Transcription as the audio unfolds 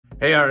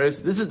Hey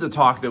artists, this is the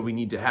talk that we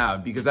need to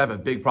have because I have a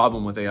big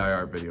problem with AI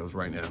art videos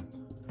right now.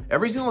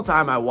 Every single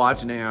time I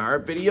watch an AI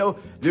art video,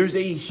 there's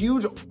a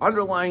huge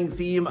underlying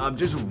theme of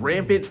just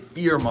rampant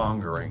fear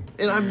mongering.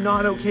 And I'm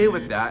not okay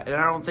with that, and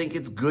I don't think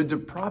it's good to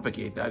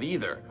propagate that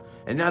either.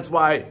 And that's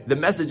why the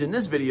message in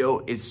this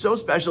video is so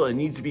special and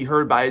needs to be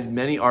heard by as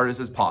many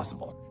artists as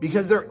possible.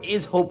 Because there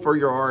is hope for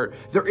your art,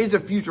 there is a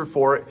future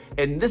for it,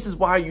 and this is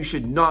why you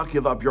should not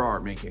give up your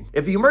art making.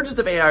 If the emergence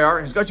of AI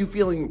art has got you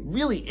feeling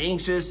really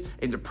anxious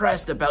and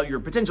depressed about your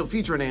potential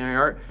future in AI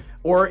art,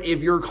 or if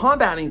you're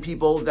combating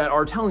people that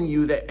are telling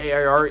you that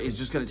AI art is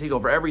just gonna take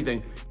over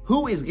everything,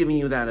 who is giving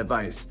you that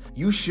advice?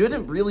 You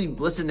shouldn't really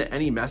listen to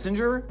any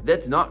messenger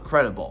that's not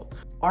credible.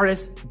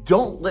 Artists,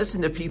 don't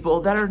listen to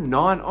people that are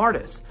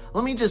non-artists.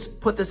 Let me just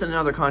put this in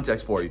another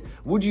context for you.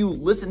 Would you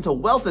listen to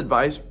wealth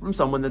advice from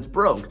someone that's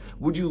broke?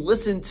 Would you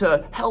listen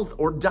to health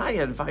or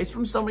diet advice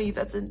from somebody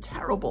that's in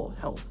terrible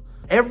health?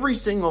 Every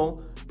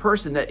single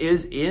person that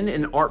is in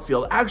an art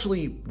field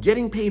actually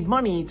getting paid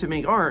money to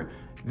make art,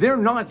 they're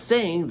not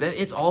saying that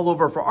it's all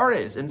over for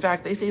artists. In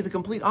fact, they say the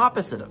complete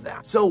opposite of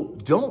that. So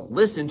don't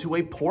listen to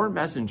a poor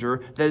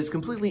messenger that is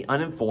completely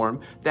uninformed,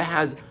 that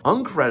has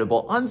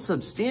uncredible,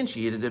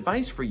 unsubstantiated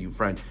advice for you,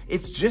 friend.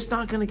 It's just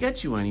not gonna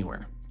get you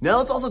anywhere. Now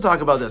let's also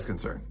talk about this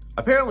concern.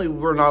 Apparently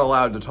we're not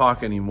allowed to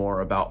talk anymore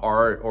about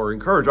art or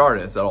encourage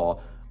artists at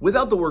all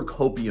without the word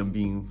copium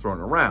being thrown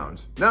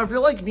around. Now, if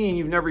you're like me and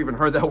you've never even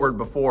heard that word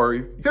before,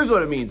 here's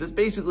what it means. It's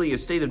basically a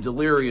state of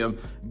delirium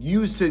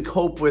used to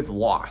cope with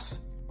loss.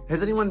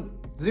 Has anyone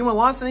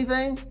lost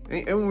anything?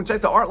 Anyone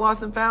check the art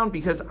lost and found?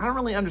 Because I don't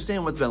really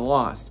understand what's been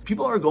lost.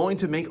 People are going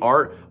to make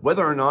art,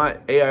 whether or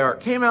not AI art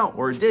came out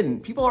or it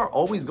didn't. People are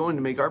always going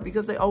to make art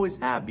because they always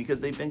have, because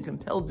they've been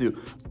compelled to.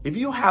 If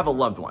you have a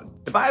loved one,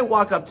 if I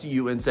walk up to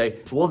you and say,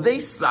 well, they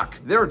suck,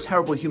 they're a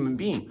terrible human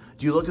being,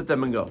 do you look at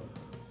them and go,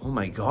 oh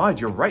my God,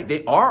 you're right,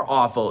 they are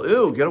awful,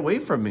 ew, get away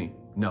from me?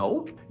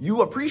 No,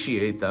 you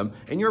appreciate them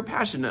and you're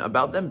passionate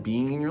about them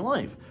being in your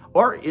life.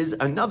 Art is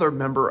another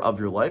member of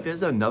your life,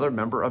 is another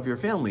member of your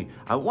family.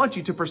 I want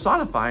you to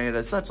personify it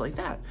as such like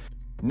that.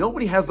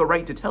 Nobody has the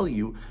right to tell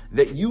you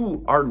that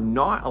you are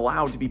not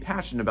allowed to be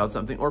passionate about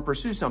something or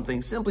pursue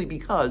something simply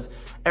because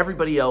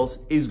everybody else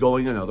is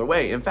going another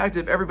way. In fact,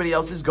 if everybody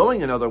else is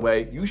going another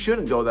way, you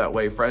shouldn't go that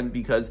way, friend,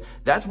 because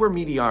that's where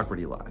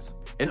mediocrity lies.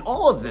 And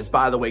all of this,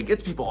 by the way,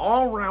 gets people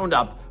all round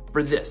up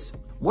for this.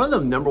 One of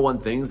the number one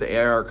things that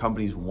AI art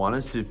companies want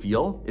us to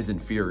feel is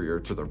inferior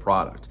to their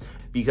product.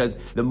 Because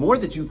the more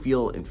that you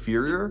feel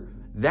inferior,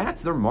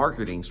 that's their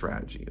marketing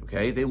strategy,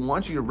 okay? They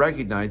want you to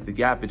recognize the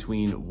gap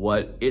between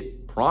what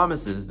it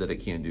promises that it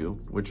can do,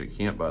 which it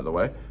can't, by the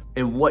way,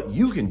 and what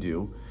you can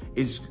do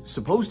is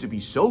supposed to be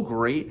so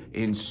great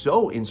and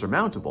so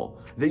insurmountable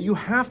that you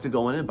have to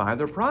go in and buy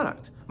their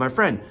product. My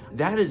friend,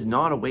 that is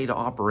not a way to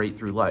operate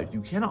through life.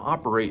 You cannot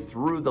operate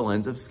through the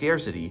lens of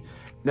scarcity.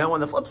 Now,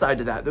 on the flip side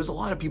to that, there's a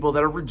lot of people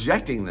that are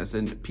rejecting this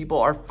and people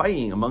are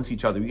fighting amongst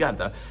each other. We got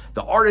the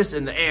artists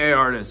and the AI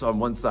artists on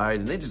one side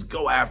and they just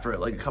go after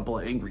it like a couple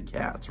of angry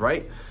cats,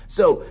 right?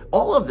 So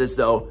all of this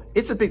though,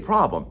 it's a big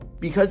problem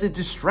because it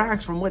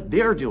distracts from what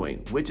they're doing,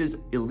 which is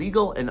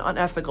illegal and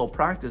unethical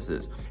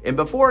practices. And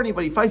before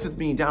anybody fights with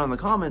me down in the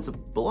comments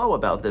below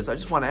about this, I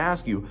just want to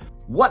ask you,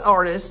 what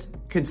artists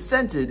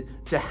consented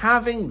to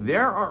having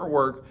their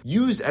artwork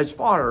used as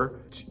fodder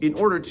in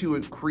order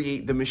to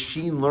create the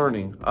machine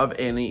learning of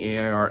any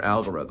AI art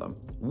algorithm?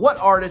 What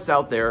artist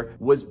out there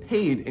was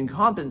paid and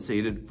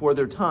compensated for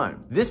their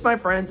time? This, my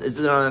friends, is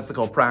an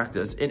unethical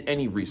practice in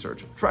any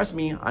research. Trust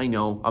me, I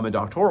know, I'm a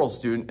doctoral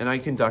student and I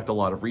conduct a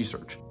lot of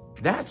research.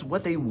 That's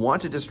what they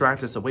want to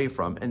distract us away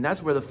from, and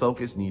that's where the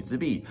focus needs to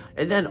be.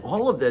 And then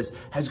all of this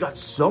has got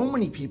so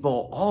many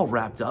people all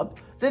wrapped up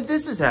that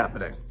this is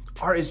happening.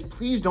 Artists,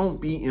 please don't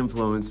be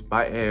influenced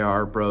by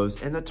AI bros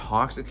and the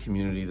toxic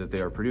community that they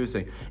are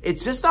producing.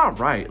 It's just not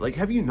right. Like,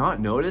 have you not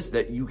noticed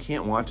that you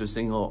can't watch a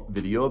single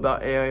video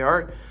about AI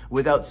art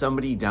without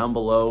somebody down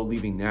below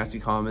leaving nasty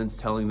comments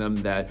telling them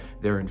that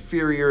they're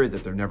inferior,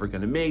 that they're never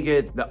gonna make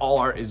it, that all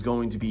art is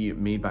going to be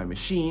made by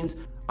machines?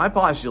 I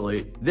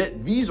postulate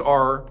that these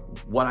are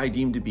what I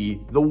deem to be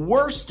the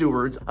worst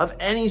stewards of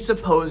any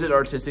supposed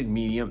artistic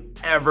medium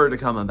ever to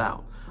come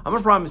about. I'm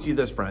gonna promise you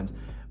this, friends.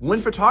 When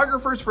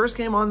photographers first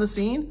came on the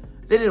scene,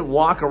 they didn't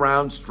walk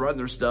around strutting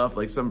their stuff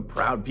like some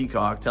proud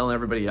peacock telling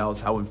everybody else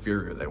how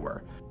inferior they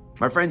were.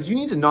 My friends, you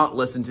need to not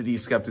listen to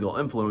these skeptical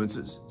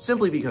influences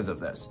simply because of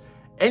this.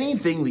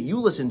 Anything that you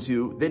listen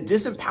to that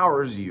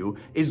disempowers you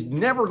is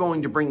never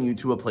going to bring you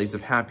to a place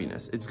of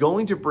happiness. It's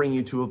going to bring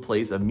you to a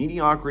place of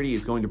mediocrity.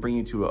 It's going to bring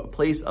you to a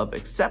place of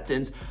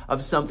acceptance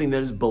of something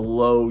that is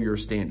below your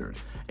standard.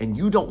 And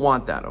you don't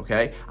want that,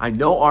 okay? I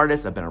know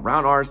artists. I've been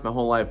around artists my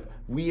whole life.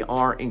 We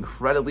are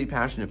incredibly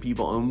passionate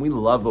people and we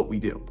love what we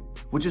do,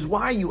 which is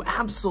why you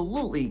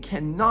absolutely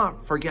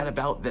cannot forget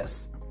about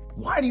this.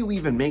 Why do you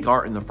even make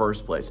art in the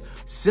first place?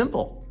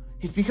 Simple.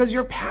 It's because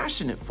you're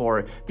passionate for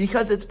it,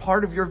 because it's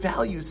part of your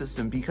value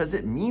system, because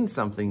it means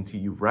something to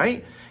you,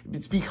 right?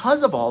 It's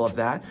because of all of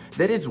that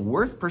that it's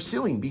worth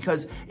pursuing,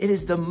 because it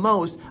is the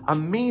most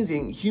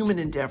amazing human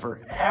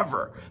endeavor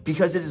ever,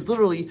 because it is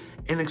literally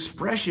an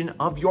expression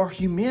of your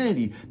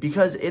humanity,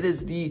 because it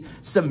is the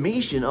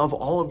summation of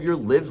all of your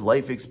lived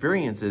life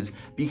experiences,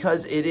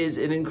 because it is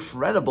an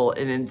incredible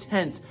and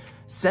intense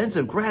sense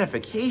of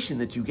gratification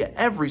that you get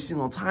every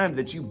single time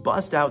that you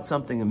bust out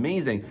something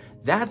amazing.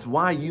 That's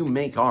why you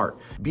make art.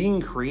 Being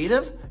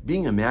creative,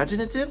 being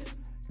imaginative,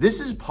 this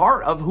is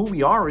part of who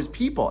we are as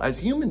people, as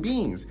human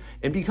beings.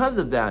 And because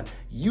of that,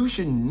 you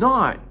should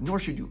not, nor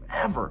should you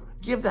ever,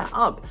 give that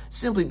up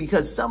simply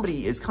because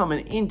somebody is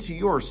coming into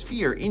your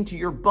sphere, into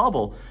your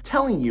bubble,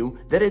 telling you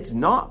that it's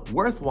not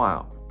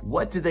worthwhile.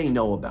 What do they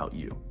know about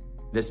you?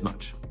 This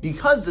much.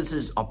 Because this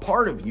is a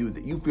part of you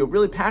that you feel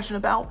really passionate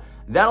about,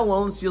 that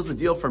alone seals the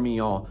deal for me,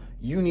 y'all.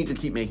 You need to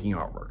keep making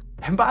artwork.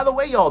 And by the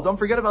way, y'all, don't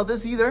forget about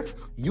this either.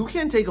 You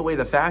can't take away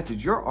the fact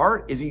that your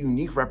art is a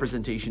unique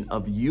representation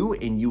of you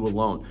and you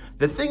alone.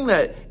 The thing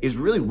that is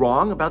really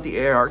wrong about the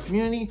AI art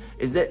community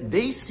is that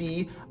they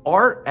see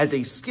art as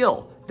a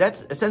skill.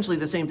 That's essentially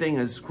the same thing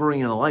as screwing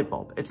in a light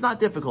bulb. It's not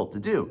difficult to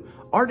do.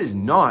 Art is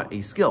not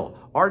a skill.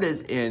 Art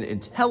is an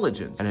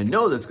intelligence. And I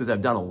know this because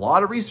I've done a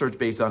lot of research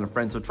based on a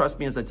friend, so trust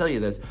me as I tell you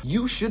this.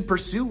 You should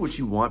pursue what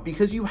you want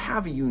because you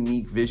have a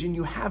unique vision,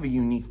 you have a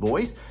unique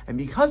voice, and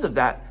because of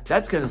that,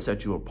 that's gonna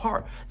set you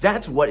apart.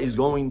 That's what is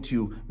going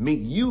to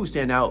make you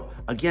stand out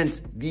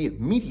against the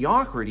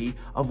mediocrity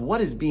of what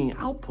is being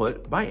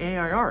output by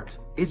AI art.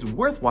 It's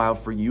worthwhile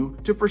for you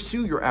to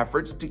pursue your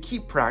efforts, to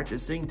keep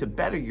practicing, to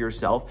better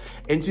yourself,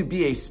 and to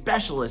be a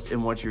specialist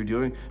in what you're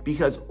doing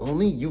because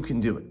only you can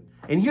do it.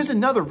 And here's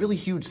another really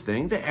huge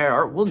thing that AI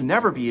art will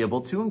never be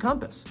able to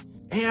encompass.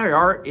 AI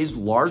art is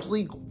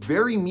largely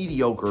very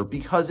mediocre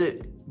because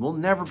it will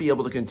never be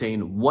able to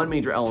contain one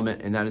major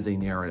element, and that is a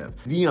narrative.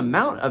 The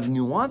amount of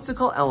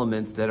nuancical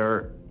elements that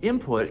are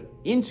input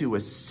into a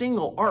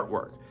single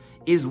artwork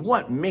is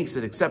what makes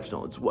it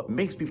exceptional. It's what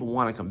makes people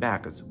want to come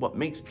back. It's what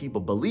makes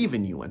people believe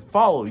in you and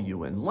follow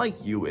you and like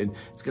you, and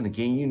it's going to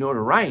gain you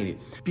notoriety.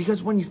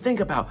 Because when you think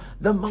about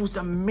the most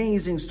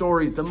amazing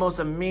stories, the most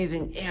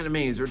amazing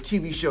animes or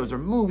TV shows or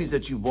movies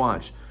that you've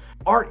watched,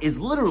 art is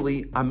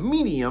literally a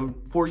medium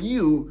for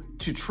you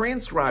to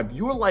transcribe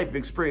your life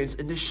experience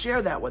and to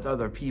share that with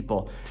other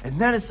people. And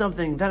that is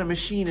something that a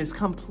machine is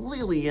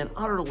completely and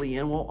utterly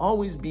and will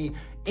always be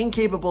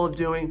incapable of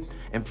doing.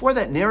 And for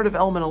that narrative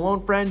element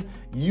alone, friend,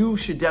 you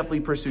should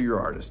definitely pursue your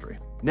artistry.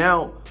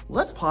 Now,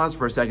 let's pause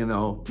for a second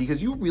though,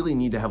 because you really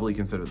need to heavily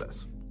consider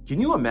this. Can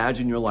you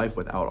imagine your life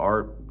without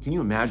art? Can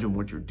you imagine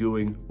what you're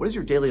doing? What does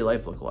your daily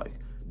life look like?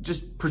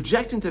 Just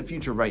project into the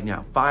future right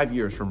now, 5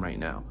 years from right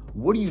now.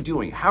 What are you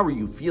doing? How are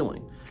you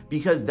feeling?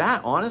 Because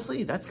that,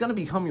 honestly, that's gonna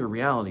become your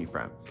reality,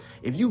 friend.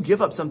 If you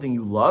give up something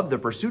you love, the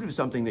pursuit of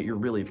something that you're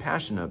really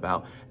passionate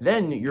about,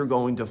 then you're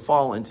going to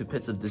fall into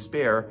pits of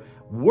despair,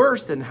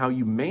 worse than how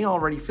you may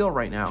already feel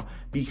right now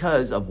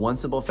because of one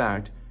simple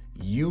fact: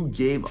 you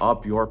gave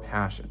up your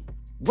passion.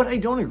 What I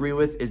don't agree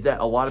with is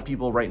that a lot of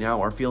people right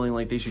now are feeling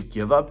like they should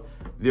give up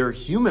their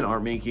human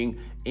art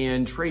making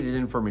and trade it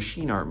in for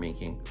machine art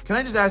making. Can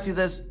I just ask you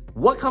this?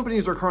 What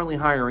companies are currently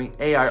hiring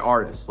AI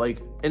artists? Like,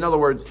 in other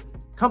words,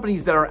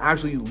 companies that are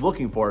actually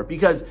looking for it?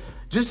 Because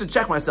just to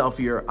check myself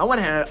here, I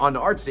went ahead on the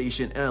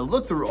ArtStation and I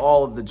looked through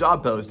all of the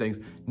job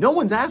postings. No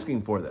one's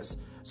asking for this.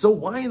 So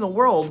why in the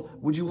world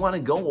would you want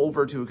to go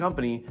over to a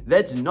company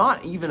that's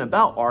not even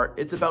about art,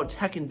 it's about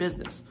tech and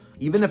business?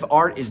 Even if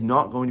art is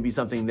not going to be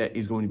something that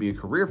is going to be a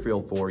career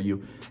field for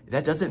you,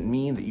 that doesn't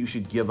mean that you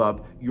should give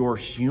up your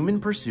human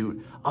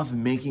pursuit of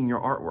making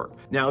your artwork.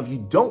 Now, if you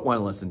don't want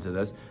to listen to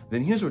this,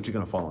 then here's what you're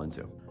going to fall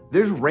into.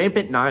 There's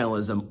rampant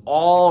nihilism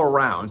all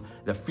around,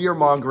 the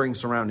fear-mongering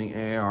surrounding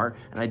AI art,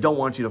 and I don't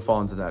want you to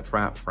fall into that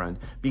trap, friend,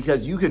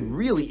 because you could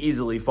really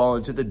easily fall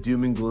into the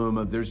doom and gloom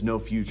of there's no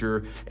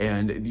future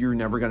and you're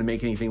never going to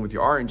make anything with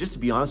your art. And just to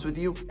be honest with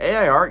you,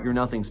 AI art, you're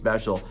nothing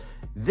special.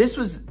 This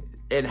was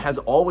and has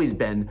always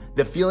been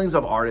the feelings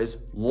of artists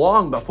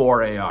long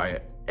before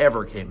AI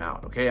ever came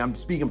out, okay? I'm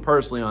speaking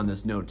personally on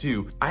this note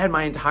too. I had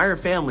my entire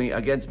family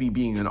against me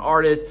being an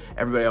artist.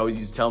 Everybody always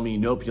used to tell me,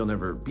 nope, you'll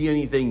never be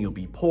anything. You'll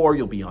be poor.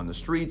 You'll be on the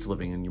streets,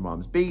 living in your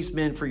mom's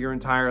basement for your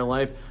entire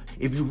life.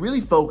 If you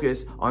really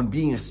focus on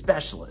being a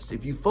specialist,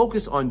 if you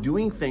focus on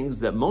doing things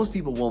that most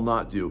people will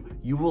not do,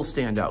 you will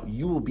stand out.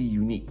 You will be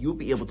unique. You'll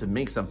be able to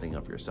make something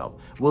of yourself.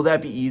 Will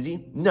that be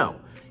easy? No.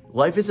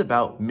 Life is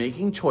about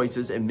making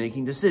choices and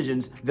making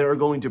decisions that are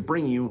going to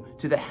bring you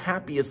to the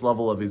happiest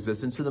level of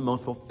existence, to the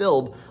most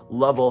fulfilled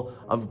level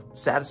of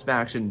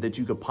satisfaction that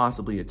you could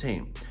possibly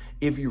attain.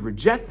 If you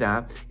reject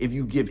that, if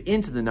you give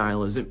into the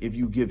nihilism, if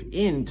you give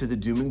in to the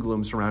doom and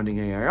gloom surrounding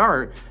AI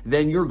art,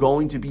 then you're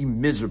going to be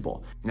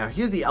miserable. Now,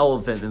 here's the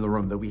elephant in the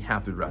room that we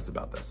have to address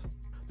about this.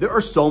 There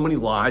are so many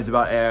lies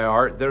about AI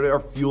art that are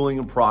fueling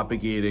and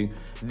propagating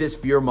this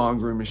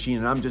fear-mongering machine,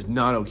 and I'm just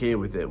not okay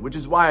with it, which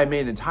is why I made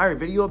an entire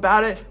video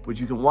about it,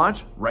 which you can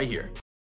watch right here.